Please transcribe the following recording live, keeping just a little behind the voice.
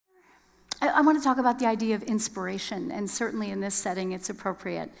I want to talk about the idea of inspiration, and certainly in this setting it's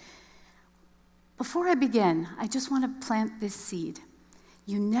appropriate. Before I begin, I just want to plant this seed.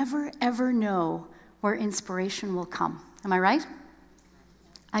 You never, ever know where inspiration will come. Am I right?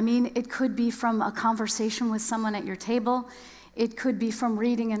 I mean, it could be from a conversation with someone at your table. It could be from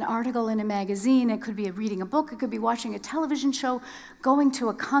reading an article in a magazine. It could be reading a book. It could be watching a television show, going to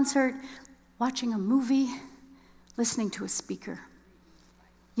a concert, watching a movie, listening to a speaker.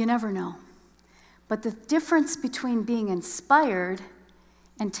 You never know. But the difference between being inspired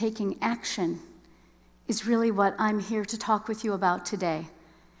and taking action is really what I'm here to talk with you about today.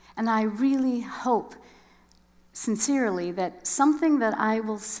 And I really hope, sincerely, that something that I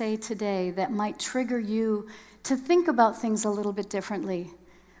will say today that might trigger you to think about things a little bit differently,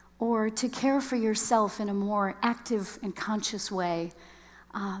 or to care for yourself in a more active and conscious way,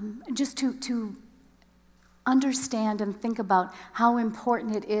 just to understand and think about how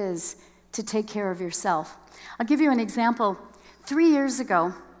important it is to take care of yourself. I'll give you an example. 3 years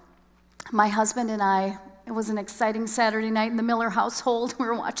ago, my husband and I, it was an exciting Saturday night in the Miller household. We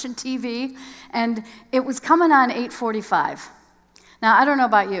were watching TV, and it was coming on 8:45. Now, I don't know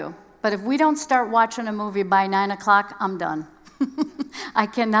about you, but if we don't start watching a movie by 9 o'clock, I'm done. I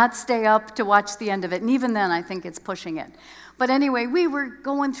cannot stay up to watch the end of it, and even then, I think it's pushing it. But anyway, we were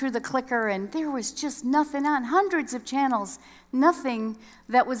going through the clicker, and there was just nothing on, hundreds of channels, nothing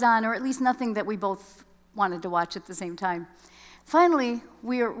that was on, or at least nothing that we both wanted to watch at the same time. Finally,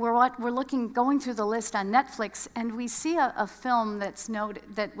 we're going through the list on Netflix, and we see a film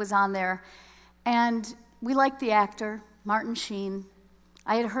that was on there, and we liked the actor, Martin Sheen.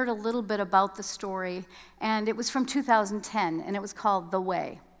 I had heard a little bit about the story, and it was from 2010, and it was called The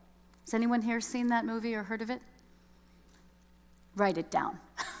Way. Has anyone here seen that movie or heard of it? Write it down.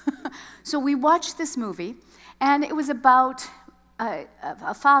 So we watched this movie, and it was about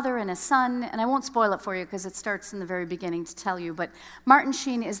a father and a son, and I won't spoil it for you because it starts in the very beginning to tell you, but Martin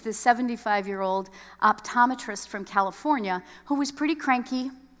Sheen is this 75-year-old optometrist from California who was pretty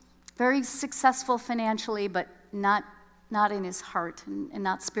cranky, very successful financially, but not in his heart and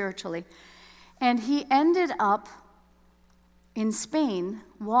not spiritually. And he ended up in Spain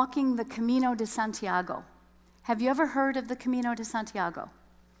walking the Camino de Santiago. Have you ever heard of the Camino de Santiago?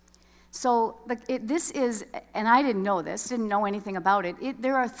 So this is, and I didn't know this, didn't know anything about it.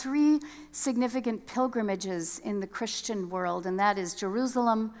 There are 3 significant pilgrimages in the Christian world, and that is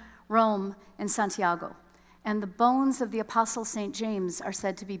Jerusalem, Rome, and Santiago. And the bones of the Apostle St. James are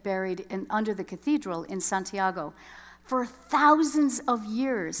said to be buried under the cathedral in Santiago. For thousands of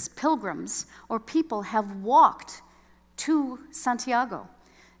years, pilgrims or people have walked to Santiago.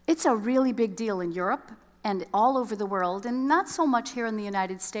 It's a really big deal in Europe and all over the world, and not so much here in the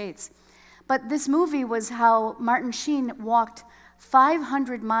United States. But this movie was how Martin Sheen walked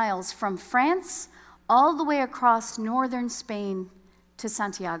 500 miles from France all the way across northern Spain to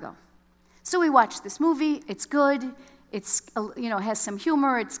Santiago. So we watched this movie. It's good. It's, has some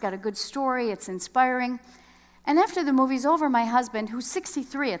humor. It's got a good story. It's inspiring. And after the movie's over, my husband, who's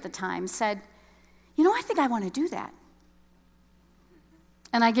 63 at the time, said, I think I want to do that.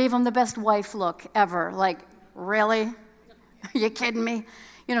 And I gave him the best wife look ever. Like, really? Are you kidding me?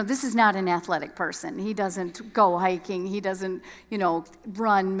 This is not an athletic person. He doesn't go hiking. He doesn't,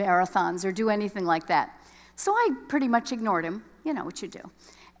 run marathons or do anything like that. So I pretty much ignored him. You know what you do.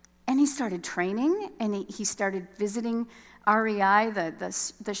 And he started training, and he started visiting REI,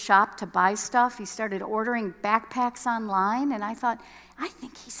 the shop, to buy stuff. He started ordering backpacks online, and I thought, I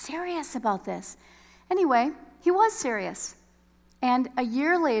think he's serious about this. Anyway, he was serious. And a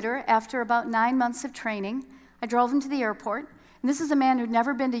year later, after about 9 months of training, I drove him to the airport. And this is a man who'd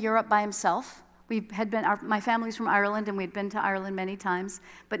never been to Europe by himself. My family's from Ireland, and we'd been to Ireland many times,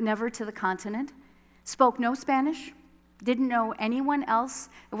 but never to the continent. Spoke no Spanish, didn't know anyone else.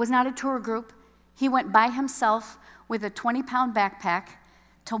 It was not a tour group. He went by himself with a 20-pound backpack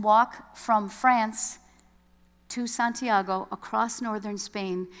to walk from France to Santiago across northern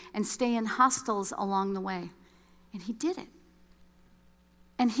Spain and stay in hostels along the way. And he did it.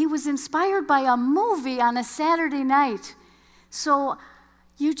 And he was inspired by a movie on a Saturday night. So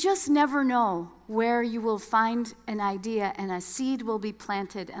you just never know where you will find an idea, and a seed will be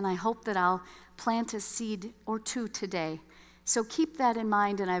planted, and I hope that I'll plant a seed or 2 today. So keep that in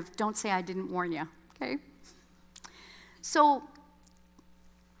mind, and don't say I didn't warn you, okay? So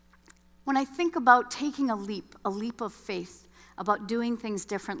when I think about taking a leap of faith, about doing things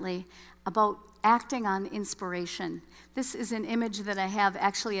differently, about acting on inspiration, this is an image that I have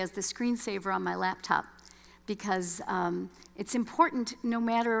actually as the screensaver on my laptop, because it's important, no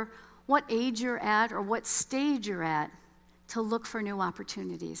matter what age you're at or what stage you're at, to look for new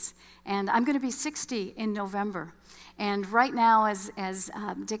opportunities. And I'm going to be 60 in November. And right now, as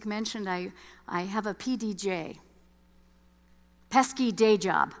Dick mentioned, I have a PDJ, pesky day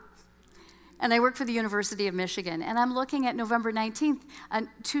job. And I work for the University of Michigan. And I'm looking at November 19th,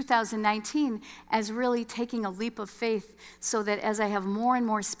 2019, as really taking a leap of faith so that as I have more and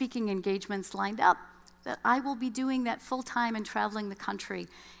more speaking engagements lined up, that I will be doing that full time and traveling the country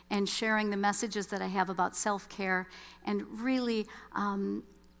and sharing the messages that I have about self-care and really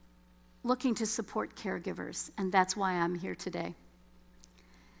looking to support caregivers. And that's why I'm here today.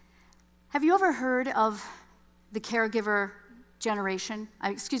 Have you ever heard of the caregiver generation?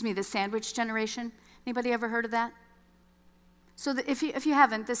 The sandwich generation? Anybody ever heard of that? So if you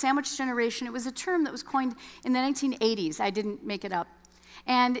haven't, the sandwich generation, it was a term that was coined in the 1980s. I didn't make it up.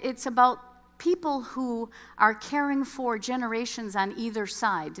 And it's about people who are caring for generations on either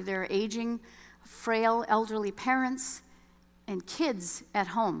side. They're aging, frail, elderly parents, and kids at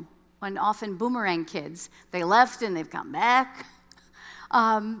home, and often boomerang kids. They left and they've come back.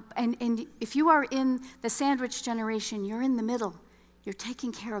 And if you are in the sandwich generation, you're in the middle. You're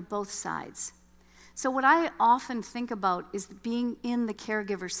taking care of both sides. So what I often think about is being in the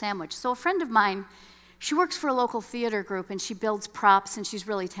caregiver sandwich. So a friend of mine, she works for a local theater group, and she builds props, and she's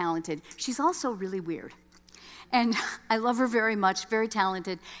really talented. She's also really weird. And I love her very much, very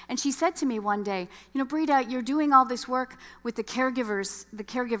talented. And she said to me one day, Breda, you're doing all this work with the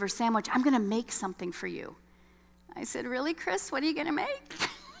caregiver sandwich. I'm going to make something for you. I said, really, Chris? What are you going to make?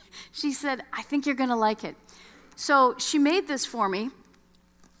 She said, I think you're going to like it. So she made this for me,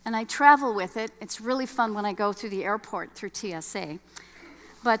 and I travel with it. It's really fun when I go through the airport through TSA.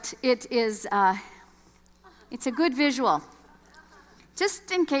 But it's a good visual,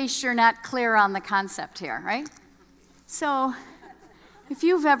 just in case you're not clear on the concept here, right? So if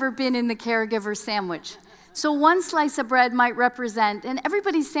you've ever been in the caregiver sandwich, so one slice of bread might represent, and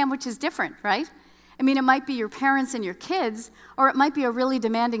everybody's sandwich is different, right? I mean, it might be your parents and your kids, or it might be a really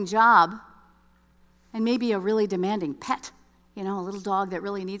demanding job, and maybe a really demanding pet, a little dog that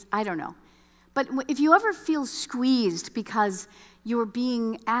really needs, I don't know. But if you ever feel squeezed because you're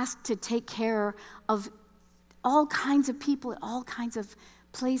being asked to take care of all kinds of people at all kinds of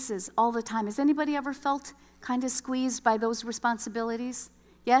places all the time, has anybody ever felt kind of squeezed by those responsibilities?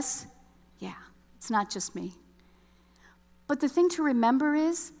 Yes? Yeah, it's not just me. But the thing to remember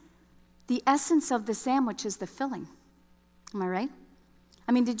is, the essence of the sandwich is the filling. Am I right?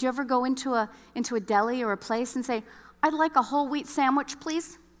 I mean, did you ever go into a deli or a place and say, I'd like a whole wheat sandwich,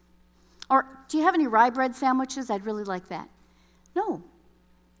 please? Or, do you have any rye bread sandwiches? I'd really like that. No.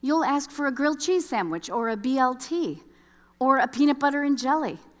 You'll ask for a grilled cheese sandwich or a BLT or a peanut butter and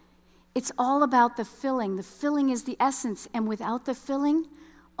jelly. It's all about the filling. The filling is the essence, and without the filling,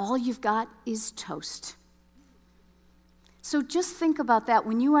 all you've got is toast. So just think about that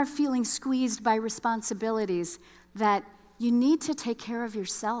when you are feeling squeezed by responsibilities, that you need to take care of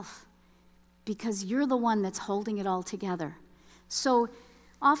yourself because you're the one that's holding it all together. So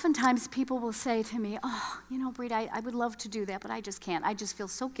oftentimes people will say to me, Breda, I would love to do that, but I just can't. I just feel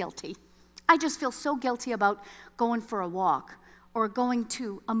so guilty. I just feel so guilty about going for a walk or going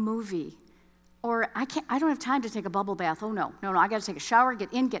to a movie. Or I don't have time to take a bubble bath. Oh, no, I got to take a shower,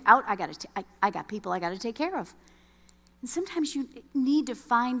 get in, get out. I got people I got to take care of. And sometimes you need to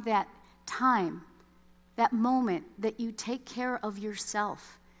find that time, that moment that you take care of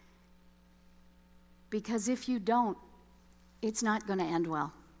yourself. Because if you don't, it's not going to end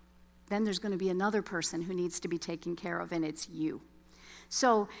well. Then there's going to be another person who needs to be taken care of, and it's you.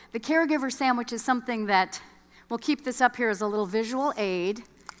 So the caregiver sandwich is something that, we'll keep this up here as a little visual aid.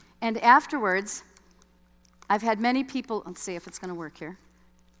 And afterwards, I've had many people, let's see if it's going to work here,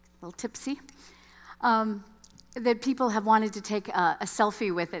 a little tipsy, that people have wanted to take a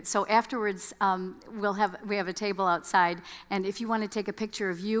selfie with it. So afterwards, we have a table outside, and if you want to take a picture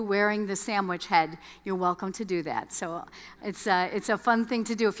of you wearing the sandwich head, you're welcome to do that. So it's a fun thing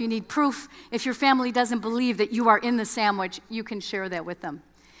to do. If you need proof, if your family doesn't believe that you are in the sandwich, you can share that with them.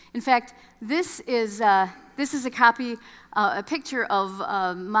 In fact, this is a copy, a picture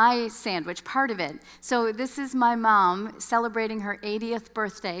of my sandwich, part of it. So this is my mom celebrating her 80th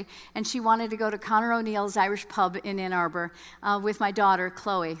birthday, and she wanted to go to Conor O'Neill's Irish Pub in Ann Arbor with my daughter,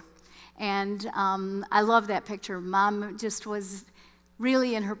 Chloe. And I love that picture. Mom just was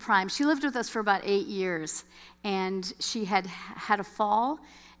really in her prime. She lived with us for about 8 years, and she had had a fall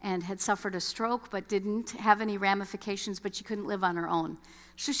and had suffered a stroke, but didn't have any ramifications, but she couldn't live on her own.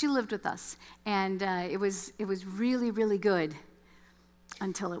 So she lived with us, and it was really, really good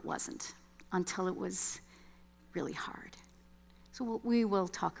until it wasn't, until it was really hard. So we will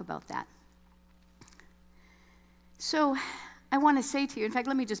talk about that. So I want to say to you, in fact,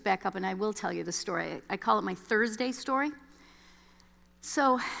 let me just back up and I will tell you the story. I call it my Thursday story.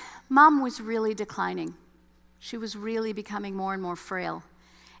 So Mom was really declining. She was really becoming more and more frail.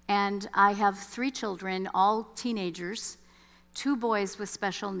 And I have 3 children, all teenagers, 2 boys with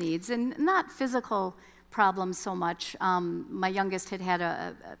special needs, and not physical problems so much. My youngest had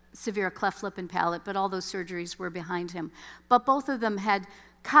a severe cleft lip and palate, but all those surgeries were behind him. But both of them had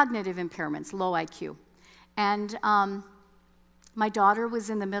cognitive impairments, low IQ. And my daughter was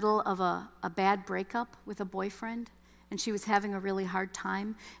in the middle of a bad breakup with a boyfriend, and she was having a really hard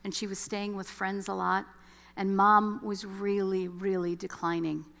time, and she was staying with friends a lot, and Mom was really, really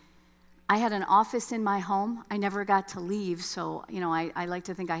declining. I had an office in my home. I never got to leave, so I like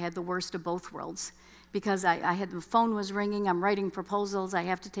to think I had the worst of both worlds, because the phone was ringing, I'm writing proposals, I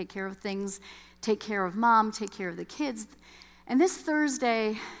have to take care of things, take care of Mom, take care of the kids. And this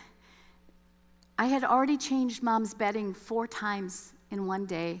Thursday, I had already changed Mom's bedding 4 times in one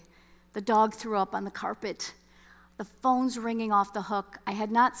day. The dog threw up on the carpet. The phone's ringing off the hook. I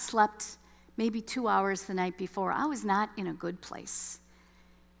had not slept maybe 2 hours the night before. I was not in a good place.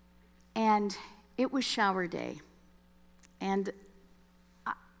 And it was shower day. And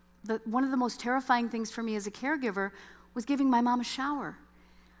one of the most terrifying things for me as a caregiver was giving my mom a shower.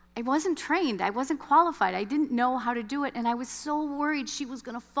 I wasn't trained. I wasn't qualified. I didn't know how to do it, and I was so worried she was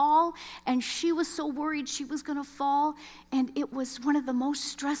going to fall, and she was so worried she was going to fall, and it was one of the most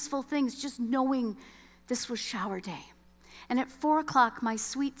stressful things, just knowing this was shower day. And at 4 o'clock, my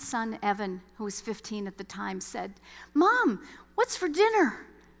sweet son, Evan, who was 15 at the time, said, "Mom, what's for dinner?"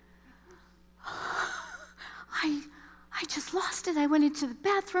 I just lost it. I went into the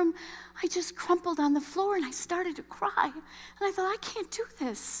bathroom. I just crumpled on the floor, and I started to cry. And I thought, I can't do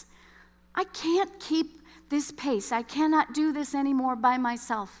this. I can't keep this pace. I cannot do this anymore by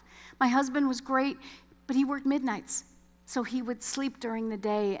myself. My husband was great, but he worked midnights. So he would sleep during the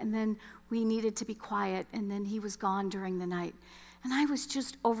day, and then we needed to be quiet, and then he was gone during the night. And I was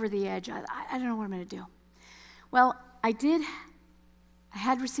just over the edge. I don't know what I'm going to do. Well, I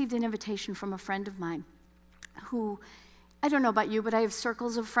had received an invitation from a friend of mine who, I don't know about you, but I have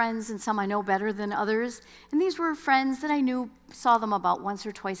circles of friends, and some I know better than others. And these were friends that I knew, saw them about once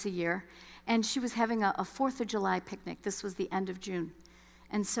or twice a year. And she was having a 4th of July picnic. This was the end of June.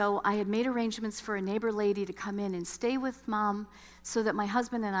 And so I had made arrangements for a neighbor lady to come in and stay with Mom so that my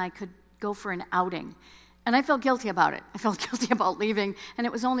husband and I could go for an outing. And I felt guilty about it. I felt guilty about leaving, and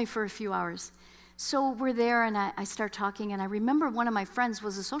it was only for a few hours. So we're there, and I start talking, and I remember one of my friends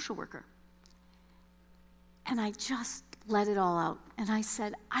was a social worker. And I just let it all out. And I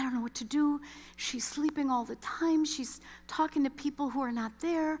said, I don't know what to do. She's sleeping all the time. She's talking to people who are not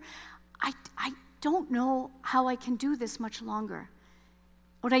there. I don't know how I can do this much longer.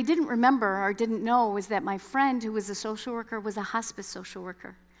 What I didn't remember or didn't know was that my friend, who was a social worker, was a hospice social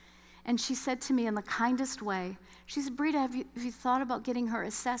worker. And she said to me in the kindest way, she said, "Brita, have you thought about getting her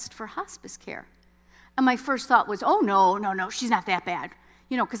assessed for hospice care?" And my first thought was, oh, no, she's not that bad.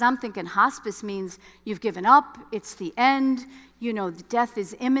 Because I'm thinking hospice means you've given up, it's the end, the death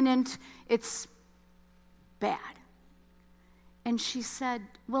is imminent, it's bad. And she said,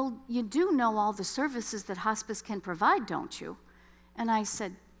 "Well, you do know all the services that hospice can provide, don't you?" And I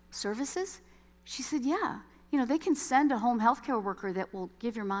said, "Services?" She said, "Yeah. They can send a home health care worker that will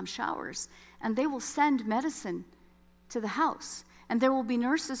give your mom showers, and they will send medicine to the house. And there will be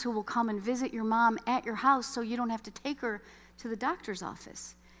nurses who will come and visit your mom at your house so you don't have to take her to the doctor's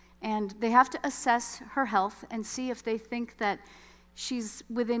office. And they have to assess her health and see if they think that she's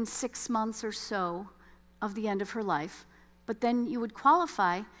within 6 months or so of the end of her life. But then you would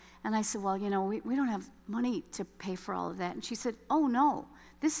qualify." And I said, "Well, we don't have money to pay for all of that." And she said, "Oh, no,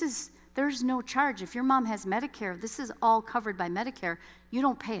 there's no charge. If your mom has Medicare, this is all covered by Medicare. You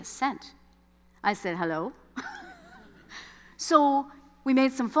don't pay a cent." I said, "Hello?" So we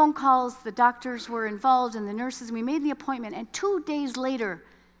made some phone calls. The doctors were involved and the nurses. We made the appointment. And 2 days later,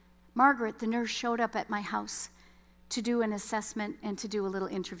 Margaret, the nurse, showed up at my house to do an assessment and to do a little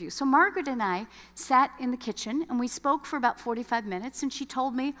interview. So Margaret and I sat in the kitchen, and we spoke for about 45 minutes, and she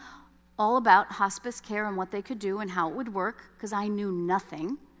told me all about hospice care and what they could do and how it would work, because I knew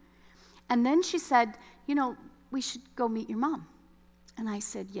nothing. And then she said, "We should go meet your mom." And I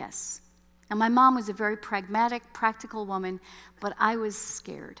said, yes. And my mom was a very pragmatic, practical woman, but I was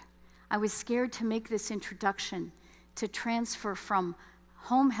scared. I was scared to make this introduction, to transfer from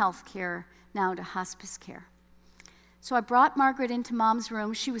home health care now to hospice care. So I brought Margaret into Mom's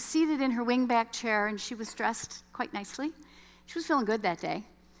room. She was seated in her wingback chair, and she was dressed quite nicely. She was feeling good that day.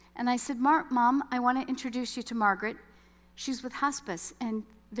 And I said, Mom, I want to introduce you to Margaret. She's with hospice, and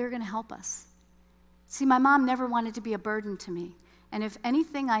they're going to help us. See, my mom never wanted to be a burden to me. And if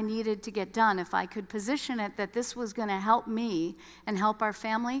anything I needed to get done, if I could position it that this was going to help me and help our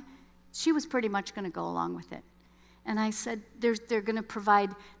family, she was pretty much going to go along with it. And I said, they're going to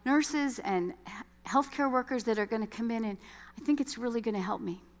provide nurses and healthcare workers that are going to come in, and I think it's really going to help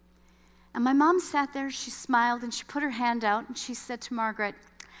me. And my mom sat there, she smiled, and she put her hand out, and she said to Margaret,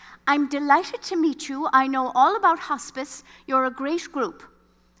 "I'm delighted to meet you. I know all about hospice. You're a great group.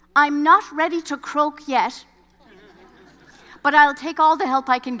 I'm not ready to croak yet, but I'll take all the help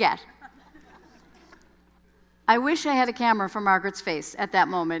I can get." I wish I had a camera for Margaret's face at that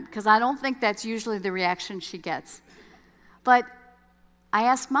moment, because I don't think that's usually the reaction she gets. But I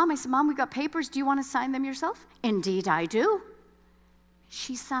asked Mom, I said, "Mom, we got papers. Do you want to sign them yourself?" "Indeed, I do."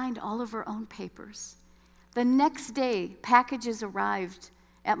 She signed all of her own papers. The next day, packages arrived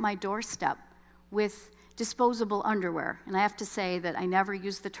at my doorstep with disposable underwear. And I have to say that I never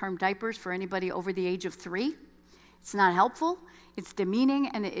use the term diapers for anybody over the age of 3. It's not helpful, it's demeaning,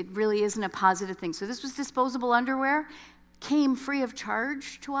 and it really isn't a positive thing. So this was disposable underwear, came free of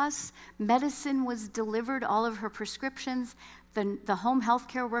charge to us. Medicine was delivered, all of her prescriptions. The home health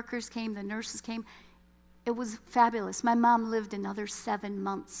care workers came, the nurses came. It was fabulous. My mom lived another 7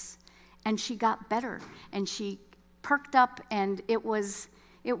 months, and she got better, and she perked up, and it was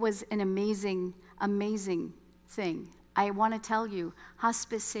an amazing, amazing thing. I want to tell you,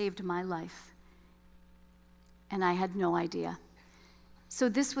 hospice saved my life, and I had no idea. So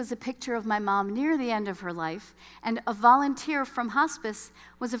this was a picture of my mom near the end of her life, and a volunteer from hospice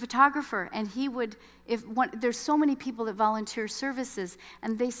was a photographer, and he would, there's so many people that volunteer services,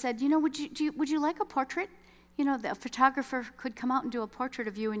 and they said, would you like a portrait? The photographer could come out and do a portrait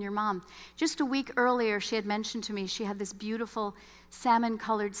of you and your mom. Just a week earlier, she had mentioned to me she had this beautiful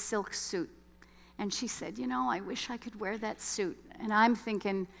salmon-colored silk suit, and she said, I wish I could wear that suit. And I'm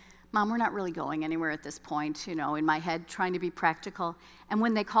thinking, Mom, we're not really going anywhere at this point, in my head, trying to be practical. And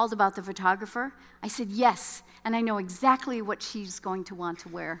when they called about the photographer, I said yes, and I know exactly what she's going to want to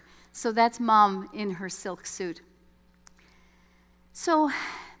wear. So that's Mom in her silk suit. So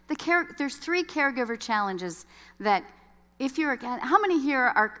there's 3 caregiver challenges that how many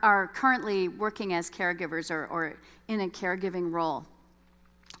here are currently working as caregivers or in a caregiving role?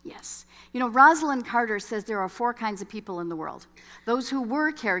 Yes. Rosalind Carter says there are 4 kinds of people in the world. Those who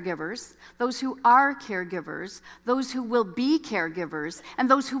were caregivers, those who are caregivers, those who will be caregivers, and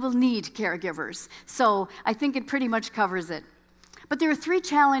those who will need caregivers. So I think it pretty much covers it. But there are 3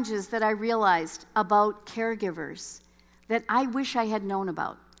 challenges that I realized about caregivers that I wish I had known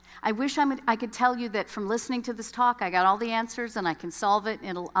about. I wish I could tell you that from listening to this talk, I got all the answers and I can solve it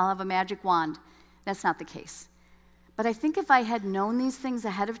and I'll have a magic wand. That's not the case. But I think if I had known these things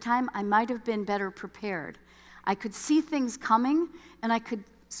ahead of time, I might have been better prepared. I could see things coming, and I could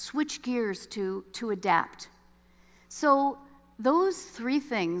switch gears to adapt. So those 3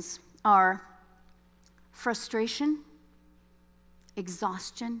 things are frustration,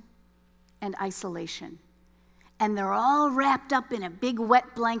 exhaustion, and isolation. And they're all wrapped up in a big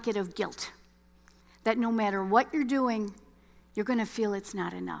wet blanket of guilt, that no matter what you're doing, you're going to feel it's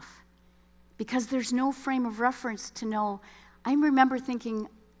not enough. Because there's no frame of reference to know. I remember thinking,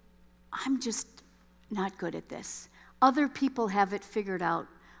 I'm just not good at this. Other people have it figured out.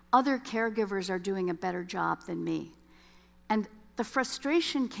 Other caregivers are doing a better job than me. And the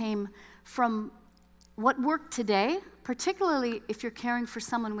frustration came from what worked today, particularly if you're caring for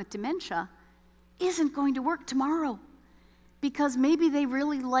someone with dementia, isn't going to work tomorrow. Because maybe they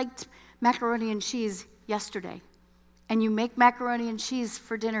really liked macaroni and cheese yesterday. And you make macaroni and cheese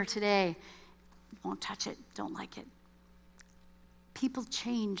for dinner today. Won't touch it, don't like it. People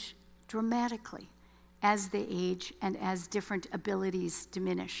change dramatically as they age and as different abilities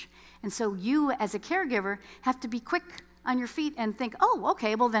diminish. And so you, as a caregiver, have to be quick on your feet and think, oh,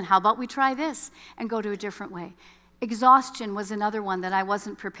 okay, well then how about we try this and go to a different way. Exhaustion was another one that I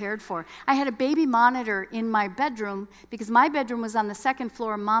wasn't prepared for. I had a baby monitor in my bedroom because my bedroom was on the 2nd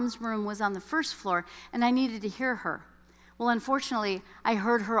floor, Mom's room was on the 1st floor, and I needed to hear her. Well, unfortunately, I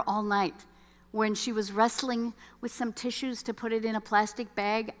heard her all night. When she was wrestling with some tissues to put it in a plastic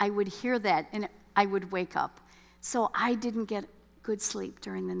bag, I would hear that and I would wake up. So I didn't get good sleep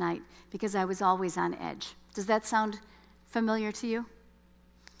during the night because I was always on edge. Does that sound familiar to you?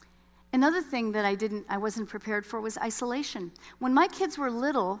 Another thing that I wasn't prepared for was isolation. When my kids were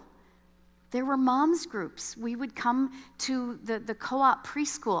little, there were moms groups. We would come to the co-op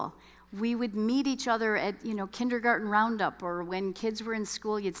preschool. We would meet each other at, kindergarten roundup, or when kids were in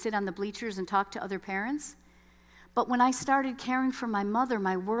school, you'd sit on the bleachers and talk to other parents. But when I started caring for my mother,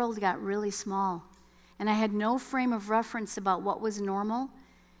 my world got really small, and I had no frame of reference about what was normal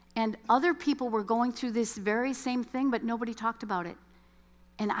And other people were going through this very same thing, but nobody talked about it.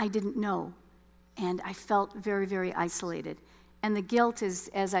 And I didn't know. And I felt very, very isolated. And the guilt is,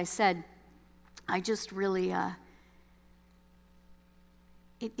 as I said, I just really,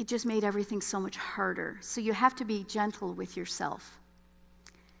 it just made everything so much harder. So you have to be gentle with yourself.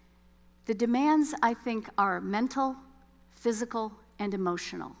 The demands, I think, are mental, physical, and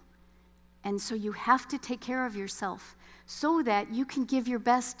emotional. And so you have to take care of yourself so that you can give your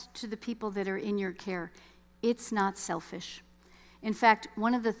best to the people that are in your care. It's not selfish. In fact,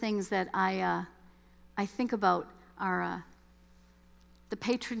 one of the things that I think about are the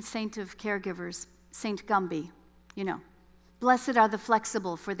patron saint of caregivers, Saint Gumby. You know, blessed are the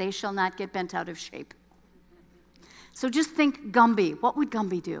flexible, for they shall not get bent out of shape. So just think Gumby. What would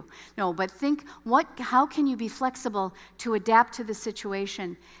Gumby do? No, but think, how can you be flexible to adapt to the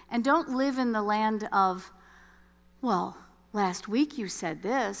situation? And don't live in the land of, well, last week you said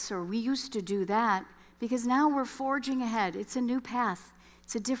this, or we used to do that, because now we're forging ahead. It's a new path.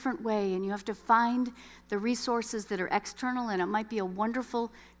 It's a different way, and you have to find the resources that are external, and it might be a wonderful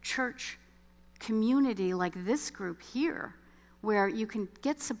church community like this group here, where you can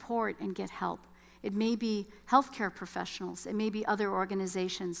get support and get help. It may be healthcare professionals, it may be other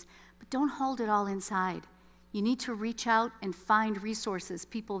organizations, but don't hold it all inside. You need to reach out and find resources,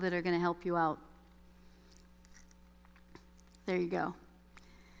 people that are going to help you out. There you go.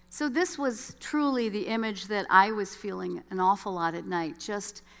 So this was truly the image that I was feeling an awful lot at night,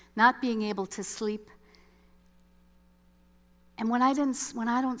 just not being able to sleep. And when I don't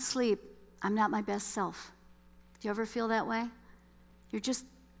sleep, I'm not my best self. Do you ever feel that way? You're just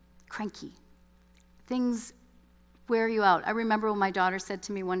cranky. Things wear you out. I remember when my daughter said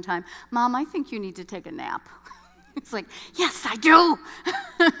to me one time, "Mom, I think you need to take a nap." It's like, yes, I do.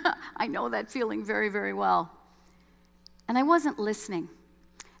 I know that feeling very, very well. And I wasn't listening.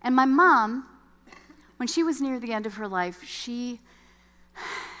 And my mom, when she was near the end of her life, she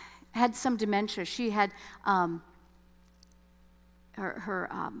had some dementia. She had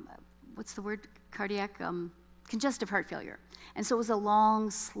cardiac, congestive heart failure. And so it was a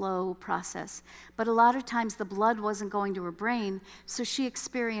long, slow process. But a lot of times the blood wasn't going to her brain, so she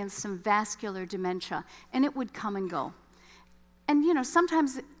experienced some vascular dementia, and it would come and go. And, you know,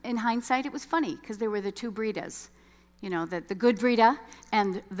 sometimes in hindsight it was funny, because there were the two Britas. You know, the good Brita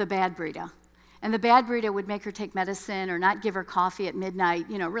and the bad Brita. And the bad Brita would make her take medicine or not give her coffee at midnight,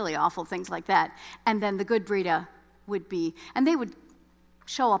 you know, really awful things like that. And then the good Brita would be, and they would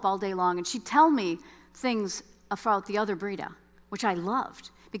show up all day long, and she'd tell me things about the other Brita, which I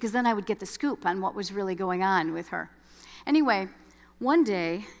loved, because then I would get the scoop on what was really going on with her. Anyway, one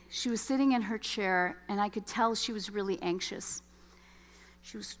day, she was sitting in her chair, and I could tell she was really anxious.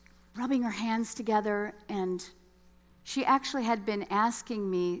 She was rubbing her hands together, and she actually had been asking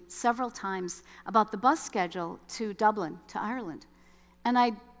me several times about the bus schedule to Dublin, to Ireland. And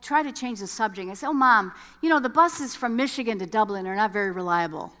I tried to change the subject. I said, "Oh, Mom, you know, the buses from Michigan to Dublin are not very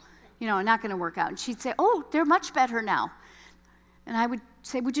reliable. You know, not going to work out." And she'd say, "Oh, they're much better now." And I would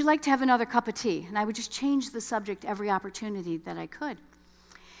say, "Would you like to have another cup of tea?" And I would just change the subject every opportunity that I could.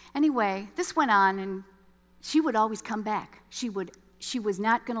 Anyway, this went on, and she would always come back. She was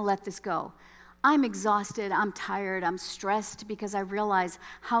not going to let this go. I'm exhausted, I'm tired, I'm stressed, because I realize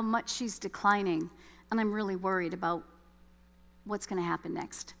how much she's declining, and I'm really worried about what's going to happen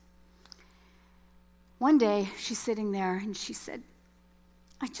next. One day, she's sitting there, and she said,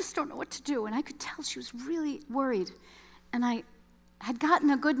 "I just don't know what to do." And I could tell she was really worried. And I had gotten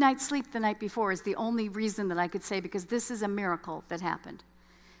a good night's sleep the night before, is the only reason that I could say, because this is a miracle that happened.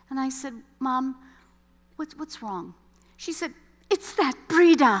 And I said, "Mom, what's wrong?" She said, "It's that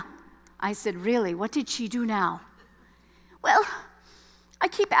Brita." I said, "Really? What did she do now?" "Well, I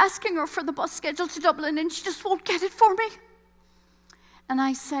keep asking her for the bus schedule to Dublin, and she just won't get it for me." And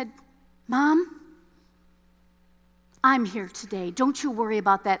I said, "Mom, I'm here today. Don't you worry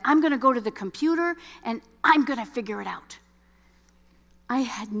about that. I'm going to go to the computer, and I'm going to figure it out." I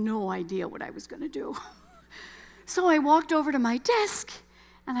had no idea what I was going to do. So I walked over to my desk,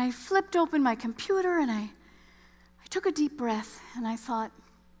 and I flipped open my computer, and I took a deep breath, and I thought,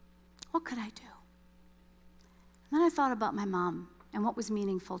 what could I do? And then I thought about my mom and what was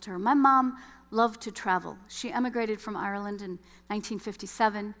meaningful to her. My mom loved to travel. She emigrated from Ireland in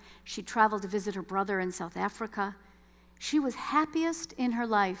 1957. She traveled to visit her brother in South Africa. She was happiest in her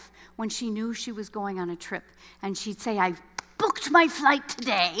life when she knew she was going on a trip. And she'd say, "I've booked my flight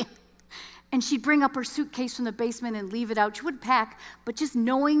today." And she'd bring up her suitcase from the basement and leave it out. She wouldn't pack, but just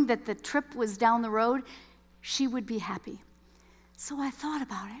knowing that the trip was down the road, she would be happy. So I thought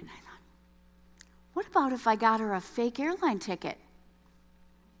about it, and I thought, what about if I got her a fake airline ticket?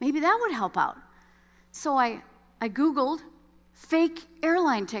 maybe that would help out. So I Googled fake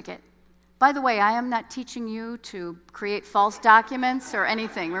airline ticket. By the way, I am not teaching you to create false documents or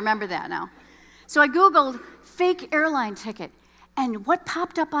anything. Remember that now. So I Googled fake airline ticket, and what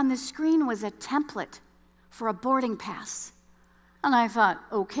popped up on the screen was a template for a boarding pass. And I thought,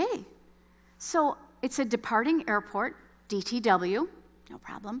 okay. So it's a departing airport, DTW, no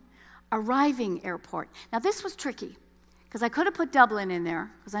problem. Arriving airport. Now this was tricky, because I could have put Dublin in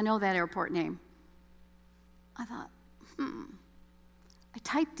there, because I know that airport name. I thought, I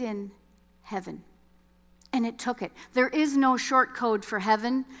typed in heaven, and it took it. There is no short code for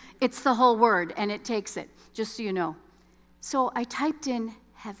heaven. It's the whole word, and it takes it, just so you know. So I typed in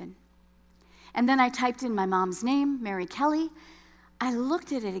heaven. And then I typed in my mom's name, Mary Kelly. I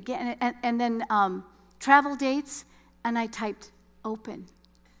looked at it again, and then travel dates, and I typed open.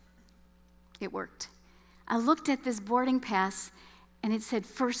 It worked. I looked at this boarding pass, and it said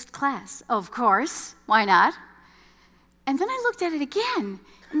first class. Of course, why not? And then I looked at it again,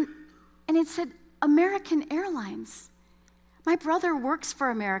 and it said American Airlines. My brother works for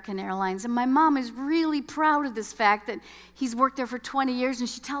American Airlines, and my mom is really proud of this fact that he's worked there for 20 years, and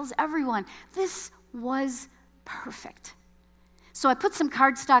she tells everyone, this was perfect. So I put some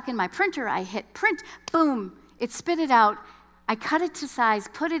cardstock in my printer, I hit print, boom, it spit it out. I cut it to size,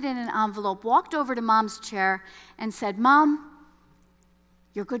 put it in an envelope, walked over to Mom's chair, and said, Mom,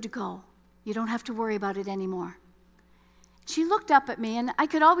 you're good to go. You don't have to worry about it anymore. She looked up at me, and I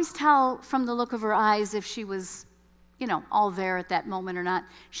could always tell from the look of her eyes if she was, all there at that moment or not.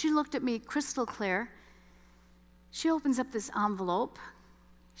 She looked at me crystal clear. She opens up this envelope.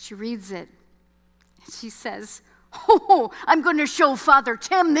 She reads it. And she says, oh, I'm going to show Father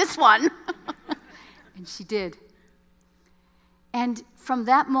Tim this one. And she did. And from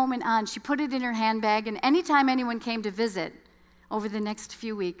that moment on, she put it in her handbag, and anytime anyone came to visit over the next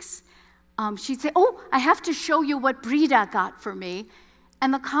few weeks, she'd say, oh, I have to show you what Brida got for me.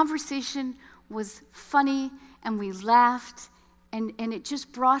 And the conversation was funny, and we laughed, and it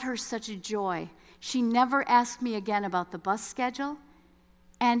just brought her such a joy. She never asked me again about the bus schedule,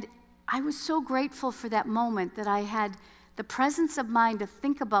 and I was so grateful for that moment that I had the presence of mind to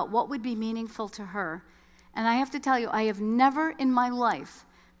think about what would be meaningful to her. And I have to tell you, I have never in my life,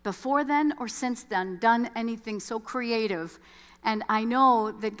 before then or since then, done anything so creative. And I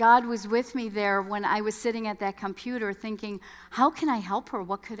know that God was with me there when I was sitting at that computer thinking, how can I help her?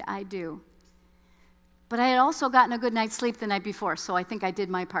 What could I do? But I had also gotten a good night's sleep the night before, so I think I did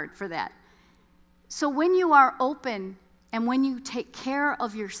my part for that. So when you are open and when you take care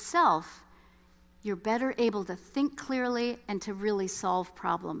of yourself, you're better able to think clearly and to really solve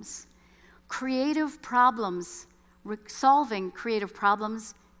problems. Solving creative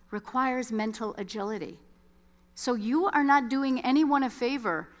problems requires mental agility. So you are not doing anyone a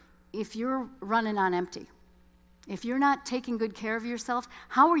favor if you're running on empty. If you're not taking good care of yourself,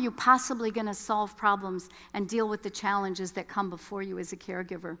 how are you possibly going to solve problems and deal with the challenges that come before you as a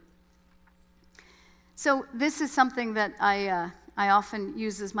caregiver? So this is something that I often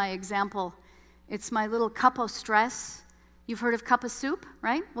use as my example. It's my little cup of stress. You've heard of cup of soup,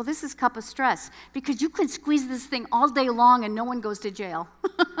 right? Well, this is cup of stress, because you can squeeze this thing all day long and no one goes to jail.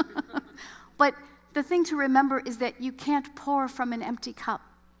 But the thing to remember is that you can't pour from an empty cup.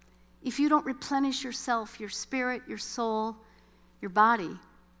 If you don't replenish yourself, your spirit, your soul, your body,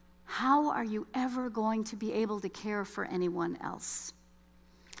 how are you ever going to be able to care for anyone else?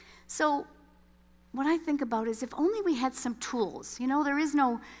 So what I think about is if only we had some tools. There is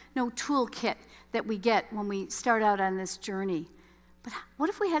no toolkit that we get when we start out on this journey. But what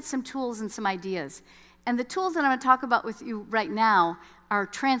if we had some tools and some ideas? And the tools that I'm going to talk about with you right now are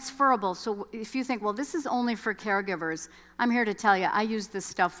transferable. So if you think, well, this is only for caregivers, I'm here to tell you, I use this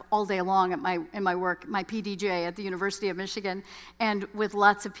stuff all day long in my work, my PDJ at the University of Michigan, and with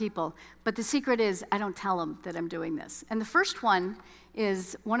lots of people. But the secret is I don't tell them that I'm doing this. And the first one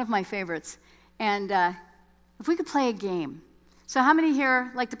is one of my favorites. And if we could play a game. So how many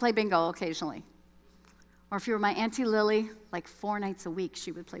here like to play bingo occasionally? Or if you were my Auntie Lily, like 4 nights a week,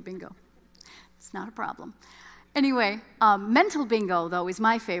 she would play bingo. It's not a problem. Anyway, mental bingo, though, is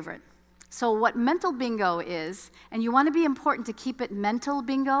my favorite. So what mental bingo is, and you want to be important to keep it mental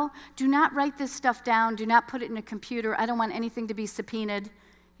bingo, do not write this stuff down. Do not put it in a computer. I don't want anything to be subpoenaed,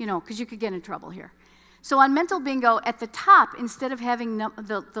 because you could get in trouble here. So on mental bingo, at the top, instead of having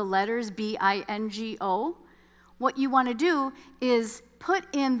the letters B-I-N-G-O, what you want to do is put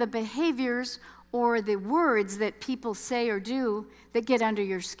in the behaviors or the words that people say or do that get under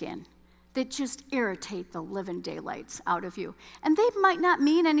your skin, that just irritate the living daylights out of you. And they might not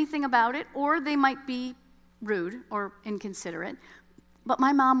mean anything about it, or they might be rude or inconsiderate. But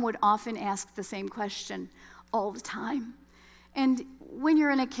my mom would often ask the same question all the time. And when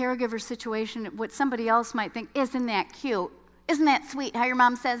you're in a caregiver situation, what somebody else might think, isn't that cute? Isn't that sweet how your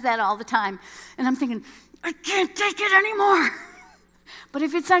mom says that all the time? And I'm thinking, I can't take it anymore. But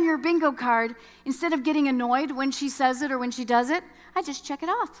if it's on your bingo card, instead of getting annoyed when she says it or when she does it, I just check it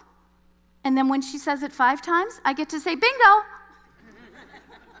off. And then when she says it 5 times, I get to say bingo.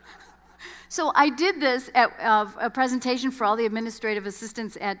 So I did this at a presentation for all the administrative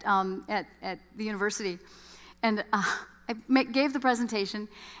assistants at the university. And I gave the presentation,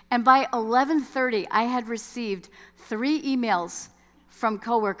 and by 11:30, I had received 3 emails from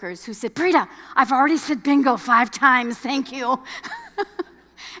coworkers who said, Brita, I've already said bingo 5 times, thank you.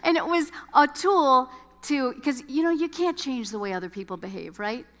 And it was a tool to, because you can't change the way other people behave,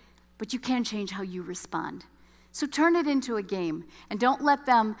 right? But you can change how you respond. So turn it into a game, and don't let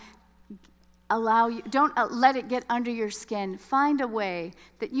them don't let it get under your skin. Find a way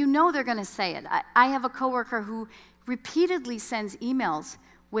that they're going to say it. I have a coworker who repeatedly sends emails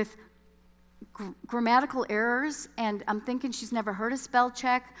with grammatical errors, and I'm thinking she's never heard a spell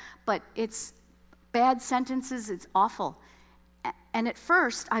check, but it's bad sentences, it's awful. And at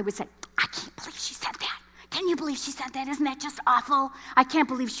first, I would say, I can't believe she said that. Can you believe she said that? Isn't that just awful? I can't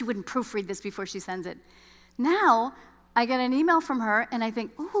believe she wouldn't proofread this before she sends it. Now, I get an email from her, and I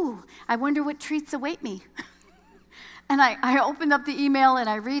think, ooh, I wonder what treats await me. And I opened up the email, and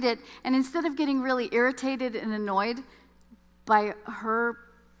I read it, and instead of getting really irritated and annoyed by her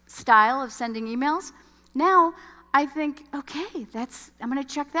style of sending emails, now I think, okay, I'm going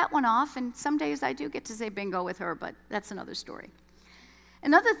to check that one off, and some days I do get to say bingo with her, but that's another story.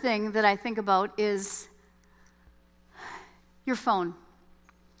 Another thing that I think about is your phone.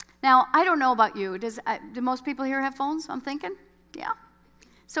 Now, I don't know about you. Do most people here have phones, I'm thinking? Yeah.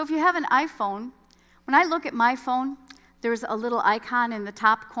 So if you have an iPhone, when I look at my phone, there's a little icon in the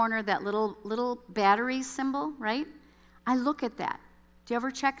top corner, that little battery symbol, right? I look at that. Do you ever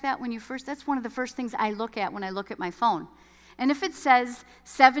check that when that's one of the first things I look at when I look at my phone. And if it says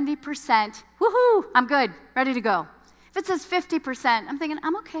 70%, woohoo, I'm good, ready to go. If it says 50%, I'm thinking,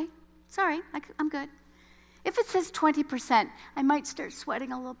 I'm okay, sorry, I'm good. If it says 20%, I might start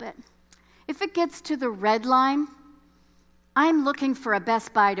sweating a little bit. If it gets to the red line, I'm looking for a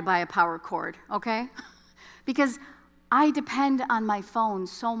Best Buy to buy a power cord, okay? Because I depend on my phone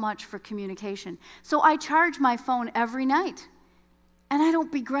so much for communication. So I charge my phone every night, and I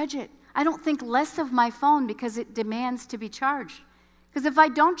don't begrudge it. I don't think less of my phone because it demands to be charged. Because if I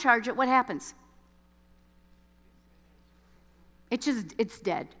don't charge it, what happens? It's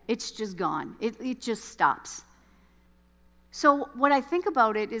dead. It's just gone. It just stops. So what I think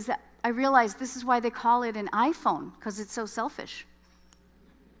about it is that I realize this is why they call it an iPhone, because it's so selfish.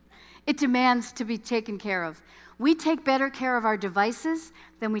 It demands to be taken care of. We take better care of our devices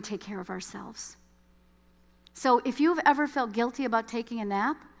than we take care of ourselves. So if you've ever felt guilty about taking a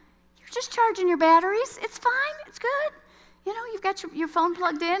nap, you're just charging your batteries. It's fine. It's good. You've got your phone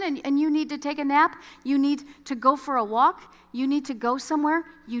plugged in and you need to take a nap. You need to go for a walk. You need to go somewhere.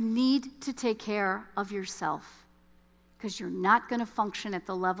 You need to take care of yourself because you're not going to function at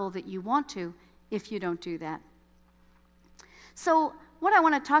the level that you want to if you don't do that. So what I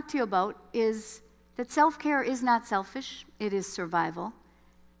want to talk to you about is that self-care is not selfish. It is survival.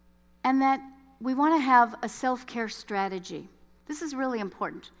 And that we want to have a self-care strategy. This is really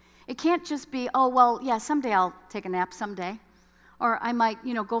important. It can't just be, oh, well, yeah, someday I'll take a nap someday. Or I might,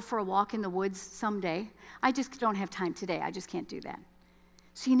 go for a walk in the woods someday. I just don't have time today. I just can't do that.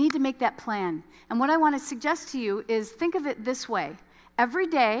 So you need to make that plan. And what I want to suggest to you is think of it this way. Every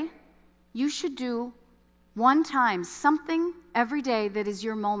day, you should do one time something every day that is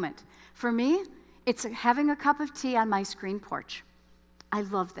your moment. For me, it's having a cup of tea on my screen porch. I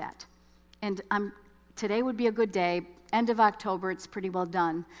love that. And today would be a good day. End of October, it's pretty well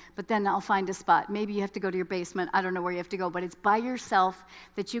done. But then I'll find a spot. Maybe you have to go to your basement. I don't know where you have to go. But it's by yourself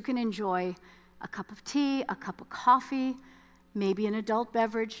that you can enjoy a cup of tea, a cup of coffee, maybe an adult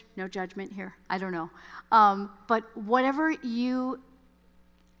beverage. No judgment here. I don't know. But whatever you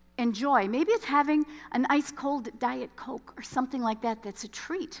enjoy. Maybe it's having an ice-cold Diet Coke or something like that that's a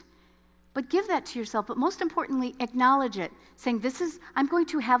treat. But give that to yourself. But most importantly, acknowledge it. Saying, I'm going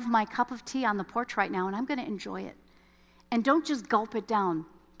to have my cup of tea on the porch right now, and I'm going to enjoy it. And don't just gulp it down,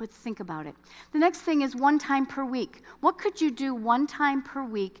 but think about it. The next thing is one time per week. What could you do one time per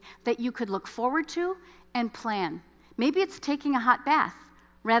week that you could look forward to and plan? Maybe it's taking a hot bath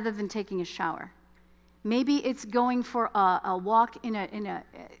rather than taking a shower. Maybe it's going for a walk in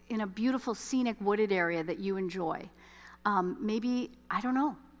a beautiful scenic wooded area that you enjoy. Maybe, I don't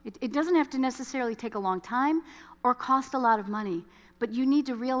know. It doesn't have to necessarily take a long time or cost a lot of money, But you need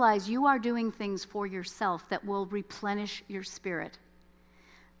to realize you are doing things for yourself that will replenish your spirit.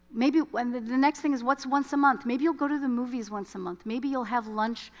 Maybe and the next thing is, what's once a month? Maybe you'll go to the movies once a month. Maybe you'll have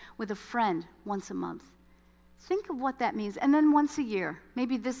lunch with a friend once a month. Think of what that means. And then once a year,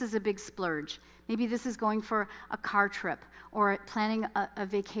 maybe this is a big splurge. Maybe this is going for a car trip, or planning a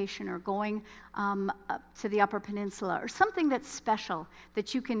vacation, or going up to the Upper Peninsula, or something that's special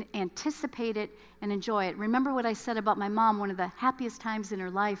that you can anticipate it and enjoy it. Remember what I said about my mom? One of the happiest times in her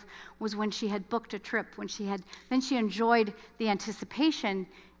life was when she had booked a trip, then she enjoyed the anticipation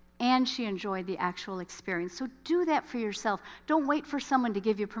and she enjoyed the actual experience. So do that for yourself. Don't wait for someone to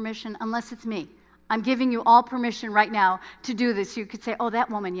give you permission unless it's me. I'm giving you all permission right now to do this. You could say, oh, that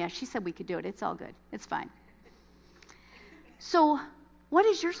woman, yeah, she said we could do it. It's all good. It's fine. So what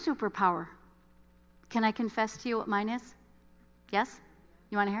is your superpower? Can I confess to you what mine is? Yes?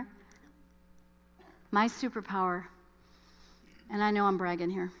 You want to hear? My superpower, and I know I'm bragging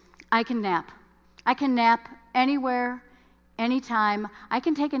here, I can nap. I can nap anywhere, anytime. I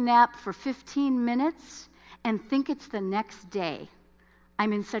can take a nap for 15 minutes and think it's the next day.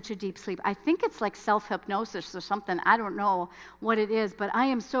 I'm in such a deep sleep. I think it's like self-hypnosis or something. I don't know what it is, but I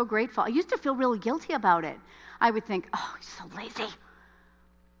am so grateful. I used to feel really guilty about it. I would think, oh, he's so lazy.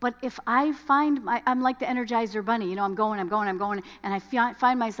 But if I I'm like the Energizer Bunny, I'm going, and I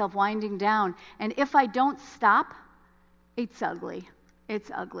find myself winding down. And if I don't stop, it's ugly. It's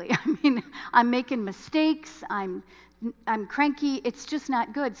ugly. I mean, I'm making mistakes. I'm cranky. It's just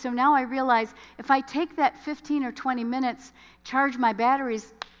not good. So now I realize if I take that 15 or 20 minutes, charge my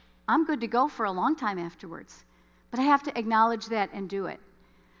batteries, I'm good to go for a long time afterwards. But I have to acknowledge that and do it.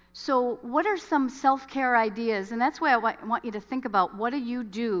 So what are some self-care ideas? And that's why I want you to think about, what do you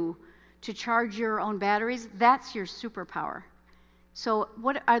do to charge your own batteries? That's your superpower. So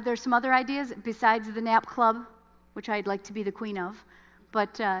are there some other ideas besides the nap club, which I'd like to be the queen of?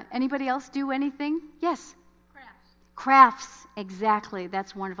 But anybody else do anything? Yes? Crafts, exactly.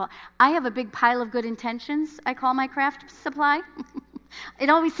 That's wonderful. I have a big pile of good intentions, I call my craft supply. It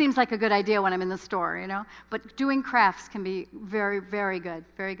always seems like a good idea when I'm in the store, But doing crafts can be very, very good.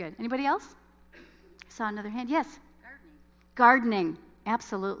 Very good. Anybody else? I saw another hand. Yes? Gardening.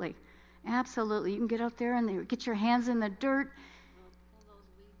 Absolutely. Absolutely. You can get out there and get your hands in the dirt.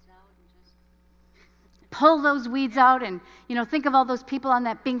 Pull those weeds out and, think of all those people on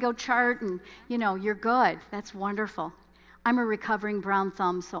that bingo chart and, you're good. That's wonderful. I'm a recovering brown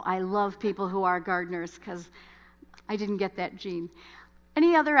thumb, so I love people who are gardeners because I didn't get that gene.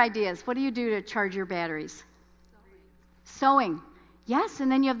 Any other ideas? What do you do to charge your batteries? Sewing. Yes,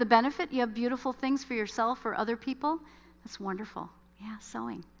 and then you have the benefit. You have beautiful things for yourself or other people. That's wonderful. Yeah,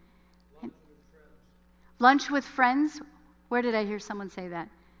 sewing. Lunch with friends. Where did I hear someone say that?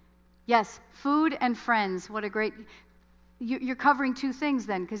 Yes, food and friends. What a great... You're covering two things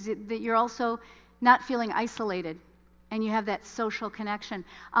then, because you're also not feeling isolated, and you have that social connection.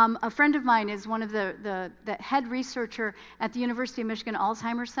 A friend of mine is one of the head researcher at the University of Michigan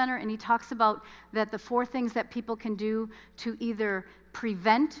Alzheimer's Center, and he talks about that the 4 things that people can do to either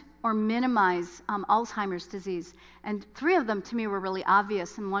prevent or minimize Alzheimer's disease. And 3 of them to me were really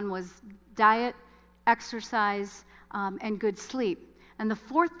obvious, and one was diet, exercise, and good sleep. And the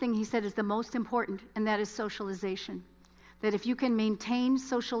 4th thing he said is the most important, and that is socialization. That if you can maintain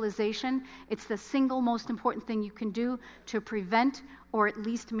socialization, it's the single most important thing you can do to prevent or at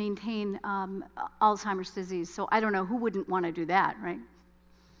least maintain Alzheimer's disease. So I don't know, who wouldn't want to do that, right?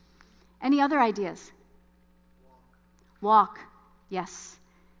 Any other ideas? Walk. Yes.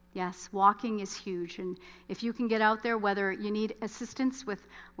 Yes, walking is huge. And if you can get out there, whether you need assistance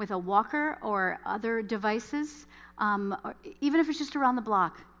with a walker or other devices, or even if it's just around the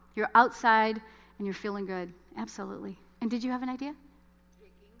block, you're outside and you're feeling good. Absolutely. And did you have an idea?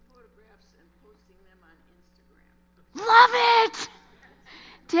 Taking photographs and posting them on Instagram. Love it!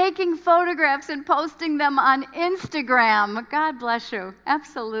 Taking photographs and posting them on Instagram. God bless you.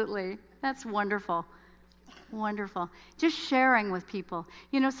 Absolutely. That's wonderful. Wonderful. Just sharing with people.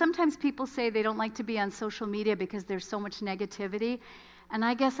 Sometimes people say they don't like to be on social media because there's so much negativity. And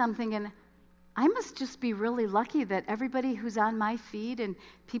I guess I'm thinking, I must just be really lucky that everybody who's on my feed and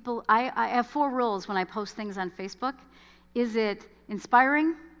people, I have 4 rules when I post things on Facebook. Is it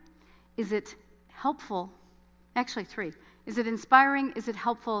inspiring? Is it helpful? Actually, 3. Is it inspiring? Is it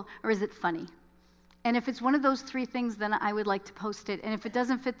helpful? Or is it funny? And if it's one of those 3 things, then I would like to post it. And if it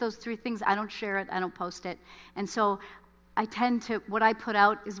doesn't fit those 3 things, I don't share it, I don't post it. And so I tend to, what I put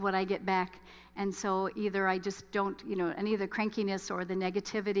out is what I get back. And so either I just don't, any of the crankiness or the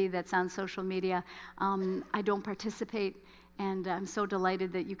negativity that's on social media, I don't participate. And I'm so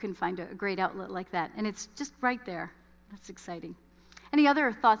delighted that you can find a great outlet like that. And it's just right there. That's exciting. Any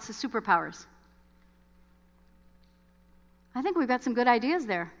other thoughts of superpowers? I think we've got some good ideas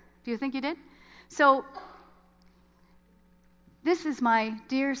there. Do you think you did? So, this is my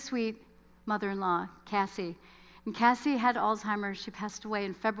dear, sweet mother-in-law, Cassie. And Cassie had Alzheimer's. She passed away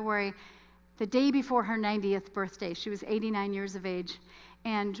in February, the day before her 90th birthday. She was 89 years of age.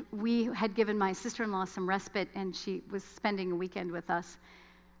 And we had given my sister-in-law some respite, and she was spending a weekend with us.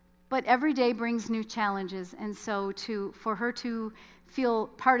 But every day brings new challenges, and so for her to feel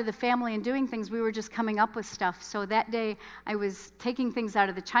part of the family and doing things, we were just coming up with stuff. So that day, I was taking things out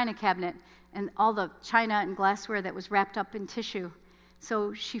of the china cabinet, and all the china and glassware that was wrapped up in tissue.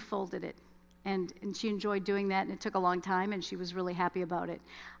 So she folded it, and she enjoyed doing that, and it took a long time, and she was really happy about it.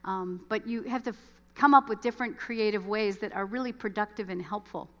 But you have to come up with different creative ways that are really productive and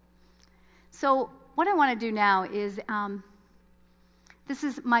helpful. So what I want to do now is, this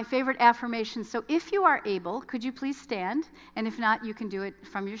is my favorite affirmation. So if you are able, could you please stand? And if not, you can do it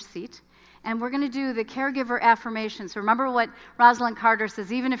from your seat. And we're going to do the caregiver affirmation. So remember what Rosalind Carter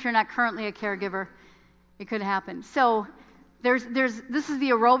says, even if you're not currently a caregiver, it could happen. So this is the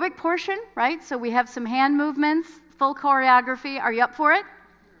aerobic portion, right? So we have some hand movements, full choreography. Are you up for it?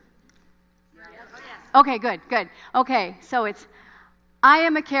 Okay, good. Okay, so it's, I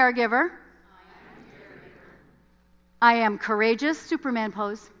am a caregiver. I am courageous, Superman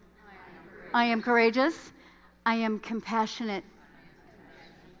pose. I am courageous. I am compassionate.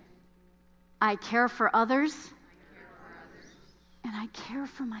 I care for others. And I care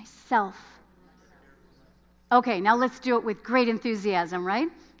for myself. Okay, now let's do it with great enthusiasm, right?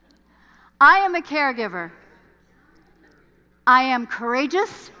 I am a caregiver. I am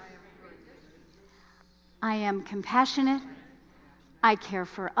courageous. I am compassionate, I care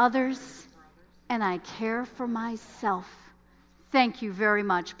for others, and I care for myself. Thank you very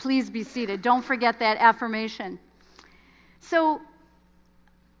much. Please be seated. Don't forget that affirmation. So,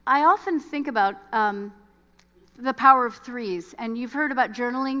 I often think about the power of threes, and you've heard about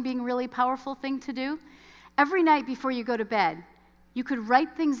journaling being a really powerful thing to do. Every night before you go to bed, you could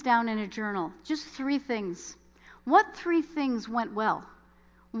write things down in a journal, just 3 things. What 3 things went well?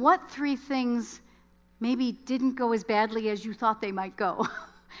 What 3 things maybe didn't go as badly as you thought they might go?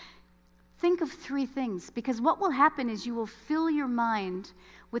 Think of 3 things, because what will happen is you will fill your mind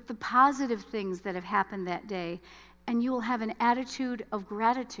with the positive things that have happened that day, and you will have an attitude of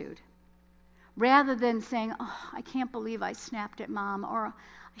gratitude, rather than saying, oh, I can't believe I snapped at Mom, or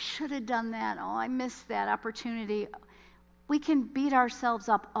I should have done that, oh, I missed that opportunity. We can beat ourselves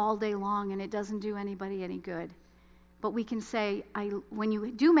up all day long, and it doesn't do anybody any good. But we can say, when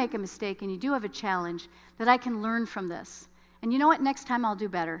you do make a mistake and you do have a challenge, that I can learn from this. And you know what? Next time I'll do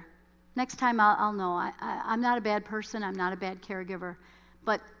better. Next time I'll know. I'm not a bad person. I'm not a bad caregiver.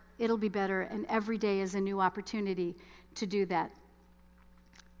 But it'll be better, and every day is a new opportunity to do that.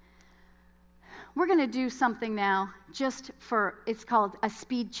 We're going to do something now it's called a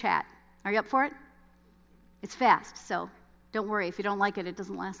speed chat. Are you up for it? It's fast, so don't worry. If you don't like it, it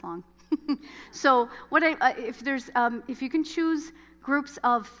doesn't last long. So if you can choose groups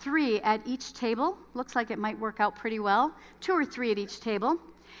of 3 at each table, looks like it might work out pretty well, 2 or 3 at each table.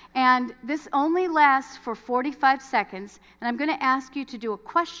 And this only lasts for 45 seconds, and I'm going to ask you to do a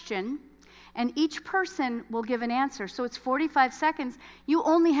question, and each person will give an answer. So it's 45 seconds. You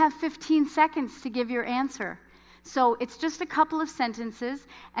only have 15 seconds to give your answer. So it's just a couple of sentences,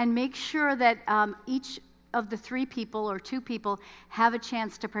 and make sure that each of the 3 people or 2 people have a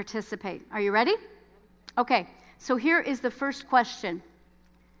chance to participate. Are you ready? Okay, so here is the first question.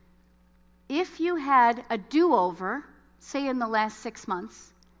 If you had a do-over, say in the last 6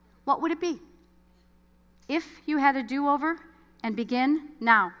 months, what would it be? If you had a do-over, and begin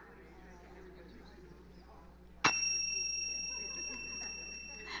now.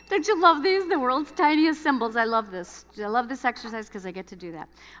 Don't you love these? The world's tiniest symbols. I love this. I love this exercise because I get to do that.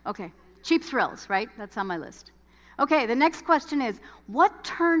 Okay. Cheap thrills, right? That's on my list. Okay, the next question is, what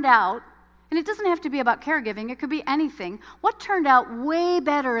turned out, and it doesn't have to be about caregiving, it could be anything, what turned out way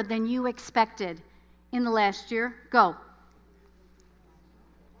better than you expected in the last year? Go.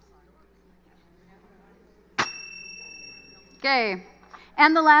 Okay,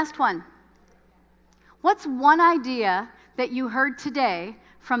 and the last one. What's one idea that you heard today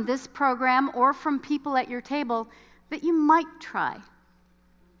from this program or from people at your table that you might try?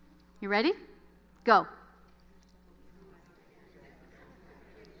 You ready? Go.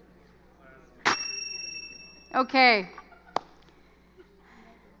 Okay.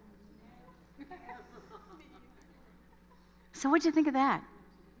 So what'd you think of that?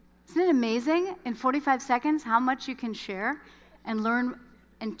 Isn't it amazing in 45 seconds how much you can share and learn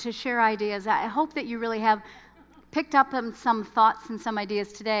and to share ideas? I hope that you really have picked up on some thoughts and some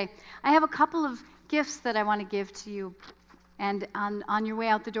ideas today. I have a couple of gifts that I want to give to you. And on your way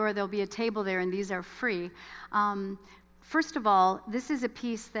out the door, there'll be a table there, and these are free. First of all, this is a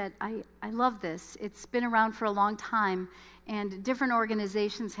piece that I love this. It's been around for a long time, and different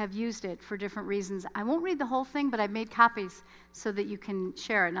organizations have used it for different reasons. I won't read the whole thing, but I've made copies so that you can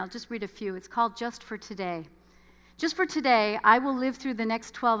share it, and I'll just read a few. It's called Just for Today. Just for today, I will live through the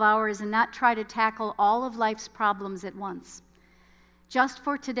next 12 hours and not try to tackle all of life's problems at once. Just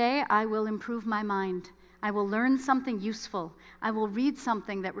for today, I will improve my mind. I will learn something useful. I will read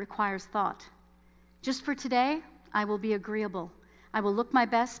something that requires thought. Just for today, I will be agreeable. I will look my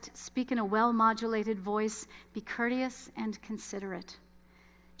best, speak in a well-modulated voice, be courteous and considerate.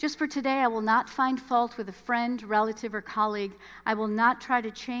 Just for today, I will not find fault with a friend, relative, or colleague. I will not try to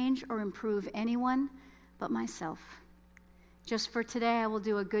change or improve anyone but myself. Just for today, I will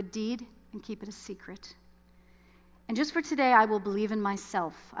do a good deed and keep it a secret. And just for today, I will believe in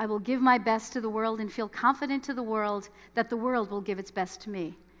myself. I will give my best to the world and feel confident to the world that the world will give its best to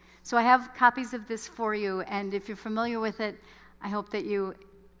me. So I have copies of this for you, and if you're familiar with it, I hope that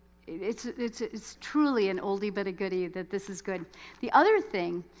it's truly an oldie but a goodie, that this is good. The other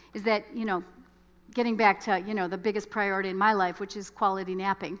thing is that, getting back to, the biggest priority in my life, which is quality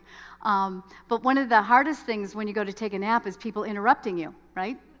napping. But one of the hardest things when you go to take a nap is people interrupting you,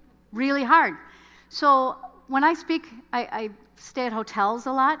 right? Really hard. So when I speak, I stay at hotels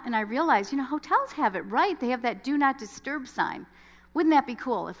a lot, and I realize, hotels have it right. They have that do not disturb sign. Wouldn't that be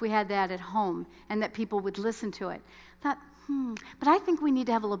cool if we had that at home and that people would listen to it? I thought, but I think we need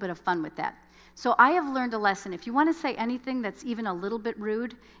to have a little bit of fun with that. So I have learned a lesson. If you want to say anything that's even a little bit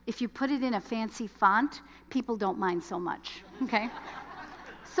rude, if you put it in a fancy font, people don't mind so much, okay?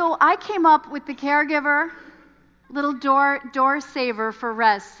 So I came up with the Caregiver little door saver for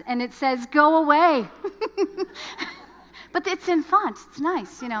Russ, and it says, "Go away." But it's in font. It's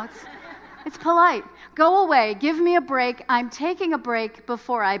nice, it's polite. Go away. Give me a break. I'm taking a break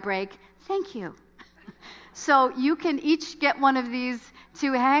before I break. Thank you. So you can each get one of these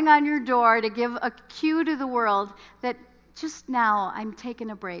to hang on your door to give a cue to the world that just now I'm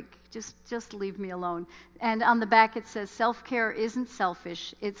taking a break. Just leave me alone. And on the back it says, self-care isn't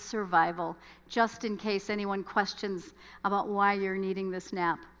selfish, it's survival, just in case anyone questions about why you're needing this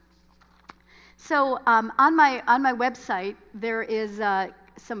nap. So on my website, there is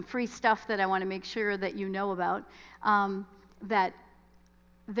some free stuff that I want to make sure that you know about. That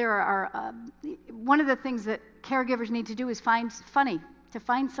there are, one of the things that caregivers need to do is find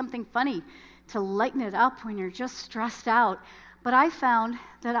something funny, to lighten it up when you're just stressed out. But I found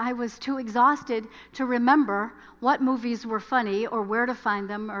that I was too exhausted to remember what movies were funny or where to find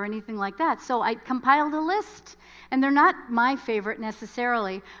them or anything like that. So I compiled a list, and they're not my favorite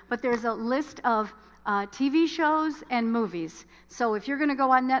necessarily, but there's a list of TV shows and movies. So if you're going to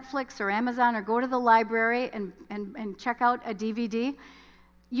go on Netflix or Amazon or go to the library and check out a DVD,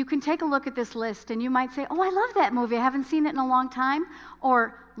 you can take a look at this list, and you might say, "Oh, I love that movie. I haven't seen it in a long time."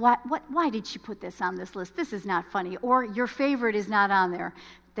 Or, why did she put this on this list? This is not funny. Or your favorite is not on there.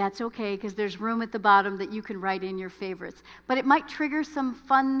 That's okay, because there's room at the bottom that you can write in your favorites. But it might trigger some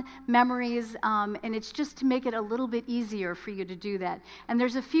fun memories, and it's just to make it a little bit easier for you to do that. And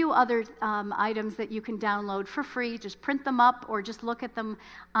there's a few other items that you can download for free. Just print them up or just look at them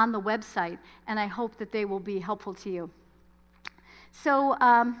on the website, and I hope that they will be helpful to you. So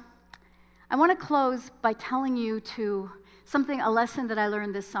I want to close by telling you a lesson that I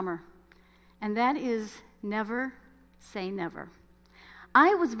learned this summer, and that is never say never.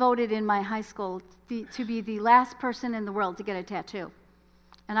 I was voted in my high school to be the last person in the world to get a tattoo,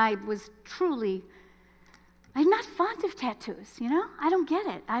 and I'm not fond of tattoos, I don't get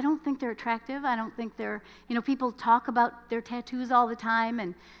it. I don't think they're attractive. I don't think they're, people talk about their tattoos all the time,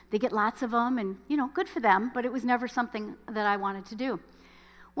 and they get lots of them, and, good for them, but it was never something that I wanted to do.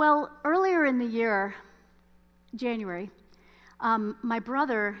 Well, earlier in the year, January, my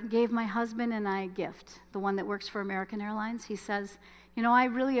brother gave my husband and I a gift, the one that works for American Airlines. He says, "I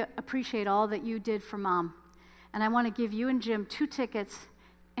really appreciate all that you did for Mom, and I want to give you and Jim 2 tickets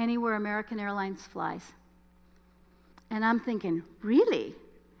anywhere American Airlines flies." And I'm thinking, really?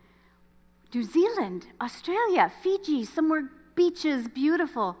 New Zealand, Australia, Fiji, somewhere beaches,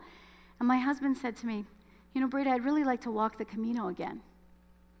 beautiful. And my husband said to me, "Brady, I'd really like to walk the Camino again."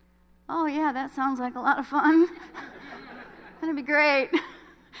 Oh yeah, that sounds like a lot of fun. That'd be great.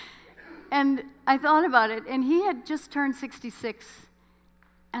 And I thought about it, and he had just turned 66.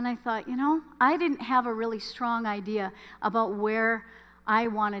 And I thought, I didn't have a really strong idea about where I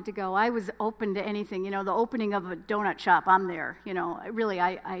wanted to go. I was open to anything. The opening of a donut shop, I'm there. Really,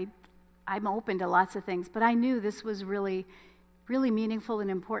 I I'm open to lots of things, but I knew this was really, really meaningful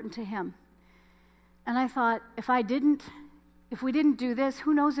and important to him. And I thought, if we didn't do this,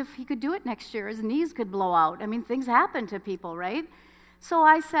 who knows if he could do it next year? His knees could blow out. I mean, things happen to people, right? So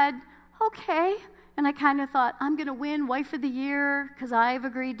I said, okay. And I kind of thought, I'm going to win Wife of the Year because I've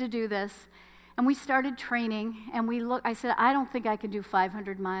agreed to do this. And we started training, and I said, I don't think I can do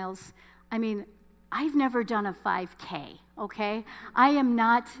 500 miles. I mean, I've never done a 5K, okay? I am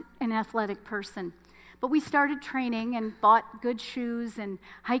not an athletic person. But we started training and bought good shoes and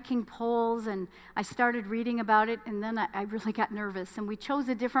hiking poles, and I started reading about it, and then I really got nervous, and we chose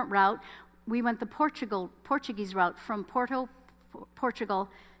a different route. We went the Portuguese route from Porto, Portugal,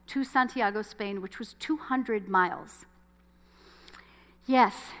 to Santiago, Spain, which was 200 miles.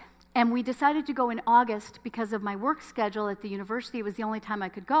 Yes, and we decided to go in August because of my work schedule at the university. It was the only time I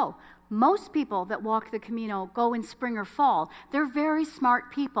could go. Most people that walk the Camino go in spring or fall. They're very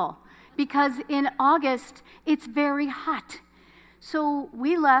smart people because in August, it's very hot. So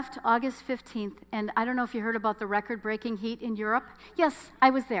we left August 15th, and I don't know if you heard about the record-breaking heat in Europe. Yes, I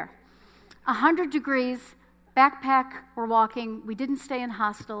was there. 100 degrees, backpack, we're walking. We didn't stay in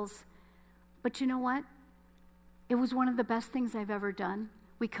hostels. But you know what? It was one of the best things I've ever done.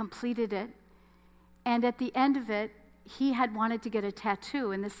 We completed it. And at the end of it, he had wanted to get a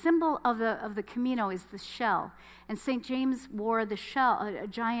tattoo. And the symbol of the Camino is the shell. And St. James wore the shell, a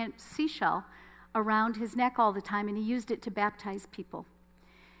giant seashell, around his neck all the time, and he used it to baptize people.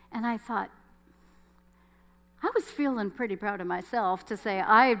 And I thought, I was feeling pretty proud of myself to say,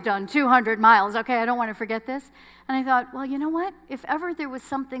 I've done 200 miles. Okay, I don't want to forget this. And I thought, well, you know what? If ever there was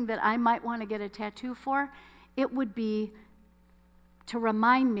something that I might want to get a tattoo for, it would be to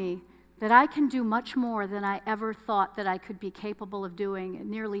remind me that I can do much more than I ever thought that I could be capable of doing at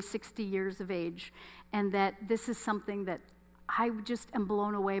nearly 60 years of age, and that this is something that I just am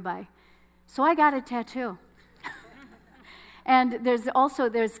blown away by. So I got a tattoo. And there's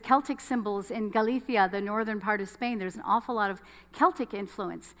Celtic symbols in Galicia, the northern part of Spain. There's an awful lot of Celtic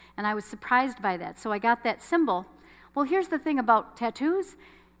influence, and I was surprised by that. So I got that symbol. Well, here's the thing about tattoos.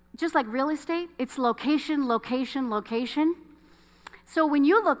 Just like real estate, it's location, location, location. So when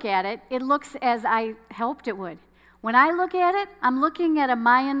you look at it, it looks as I hoped it would. When I look at it, I'm looking at a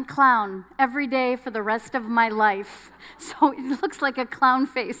Mayan clown every day for the rest of my life. So it looks like a clown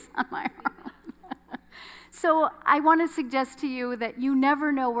face on my arm. So I want to suggest to you that you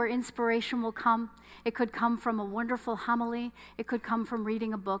never know where inspiration will come. It could come from a wonderful homily. It could come from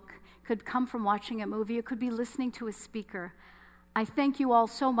reading a book. It could come from watching a movie. It could be listening to a speaker. I thank you all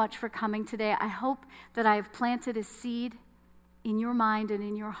so much for coming today. I hope that I have planted a seed in your mind and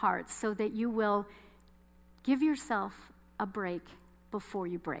in your heart so that you will give yourself a break before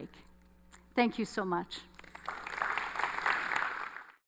you break. Thank you so much.